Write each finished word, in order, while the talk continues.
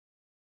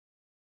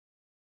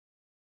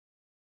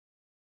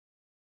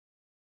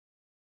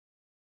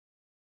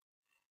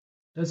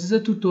This is a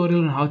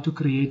tutorial on how to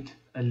create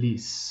a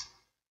lease.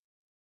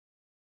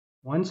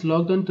 Once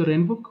logged on to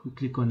RentBook, we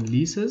click on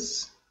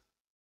Leases,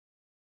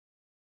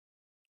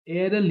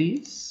 add a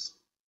lease.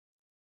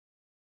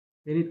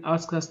 Then it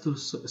asks us to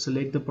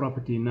select the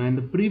property. Now in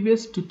the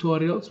previous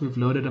tutorials, we've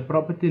loaded a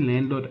property,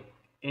 landlord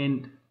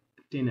and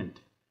tenant.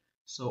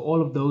 So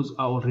all of those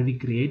are already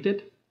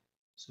created.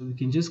 So we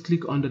can just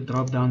click on the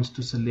drop downs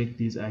to select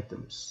these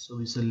items. So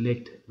we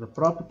select the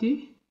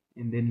property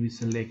and then we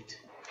select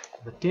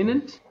the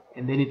tenant,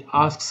 and then it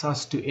asks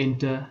us to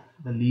enter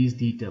the lease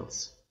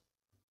details.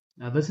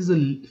 Now this is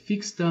a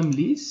fixed term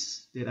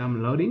lease that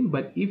I'm loading,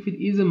 but if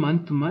it is a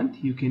month to month,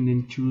 you can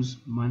then choose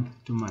month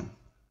to month.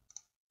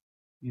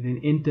 You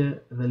then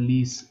enter the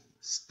lease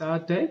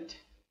start date.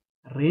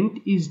 Rent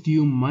is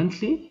due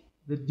monthly.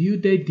 The due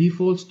date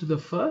defaults to the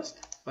 1st,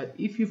 but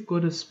if you've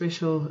got a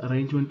special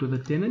arrangement with the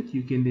tenant,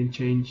 you can then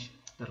change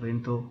the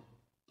rental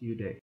due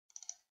date.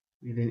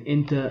 We then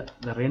enter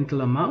the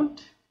rental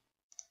amount.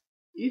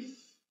 If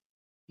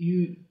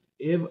you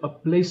have a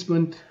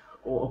placement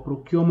or a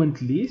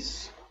procurement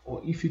lease,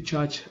 or if you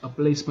charge a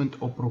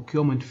placement or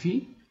procurement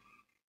fee,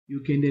 you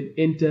can then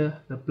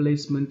enter the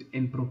placement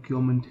and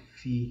procurement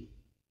fee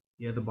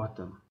here at the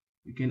bottom.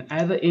 You can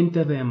either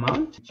enter the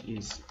amount, which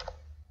is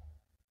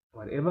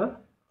whatever,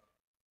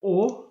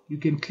 or you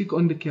can click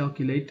on the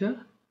calculator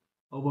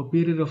over a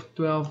period of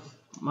 12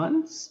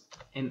 months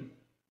and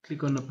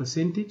click on a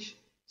percentage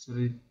so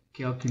that it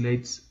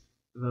calculates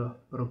the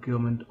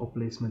procurement or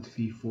placement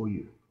fee for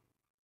you.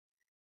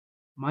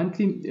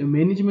 Monthly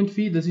management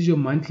fee, this is your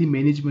monthly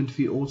management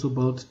fee, also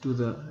billed to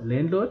the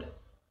landlord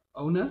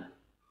owner.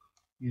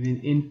 You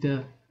then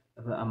enter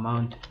the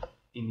amount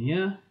in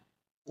here,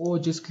 or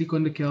just click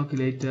on the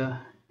calculator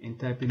and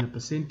type in a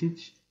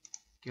percentage,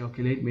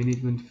 calculate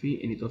management fee,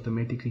 and it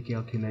automatically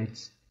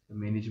calculates the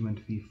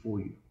management fee for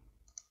you.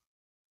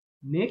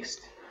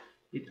 Next,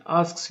 it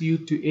asks you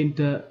to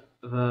enter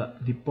the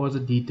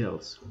deposit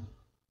details.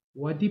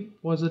 What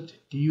deposit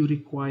do you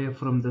require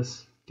from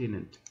this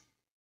tenant?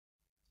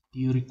 Do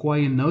you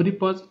require no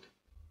deposit,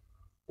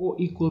 or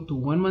equal to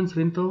 1 month's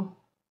rental,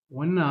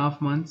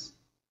 1.5 months,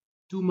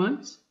 2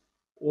 months,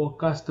 or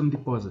custom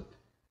deposit?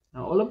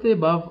 Now all of the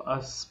above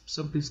are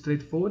simply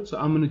straightforward, so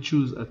I'm going to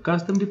choose a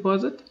custom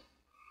deposit.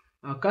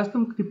 Now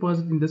custom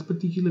deposit in this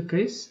particular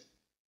case,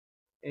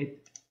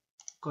 it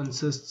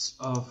consists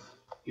of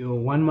your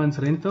 1 month's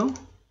rental,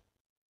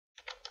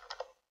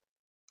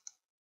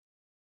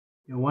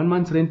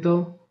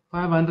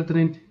 500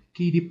 rand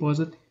key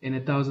deposit, and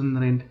 1,000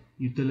 rand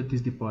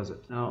utilities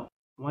deposit. Now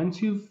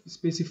once you've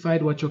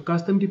specified what your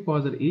custom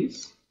deposit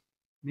is,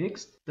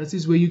 next, this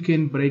is where you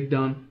can break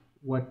down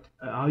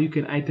how you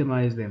can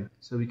itemize them.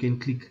 So we can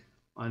click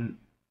on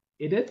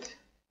edit.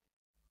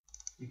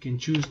 You can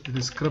choose the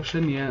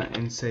description here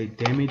and say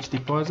damage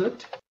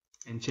deposit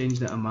and change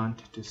the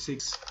amount to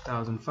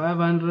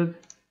 6,500.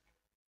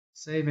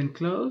 Save and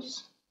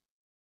close.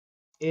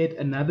 Add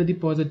another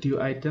deposit to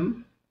your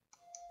item,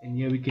 and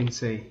here we can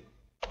say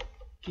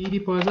key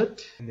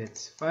deposit, and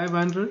that's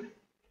 500.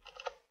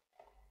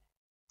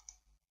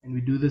 And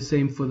we do the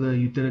same for the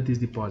utilities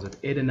deposit.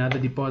 Add another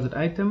deposit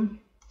item,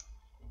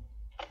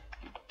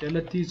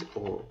 utilities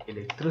or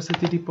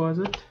electricity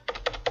deposit,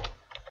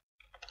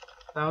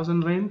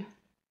 1,000 rand.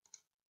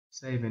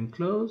 Save and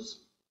close.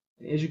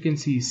 And as you can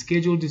see,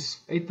 scheduled is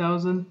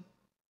 8,000,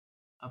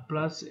 a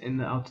plus, and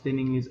the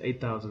outstanding is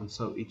 8,000,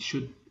 so it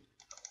should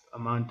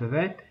amount to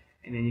that.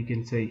 And then you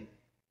can say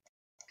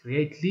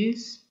create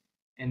lease,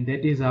 and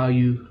that is how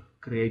you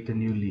create a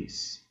new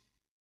lease.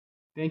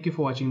 Thank you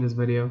for watching this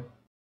video.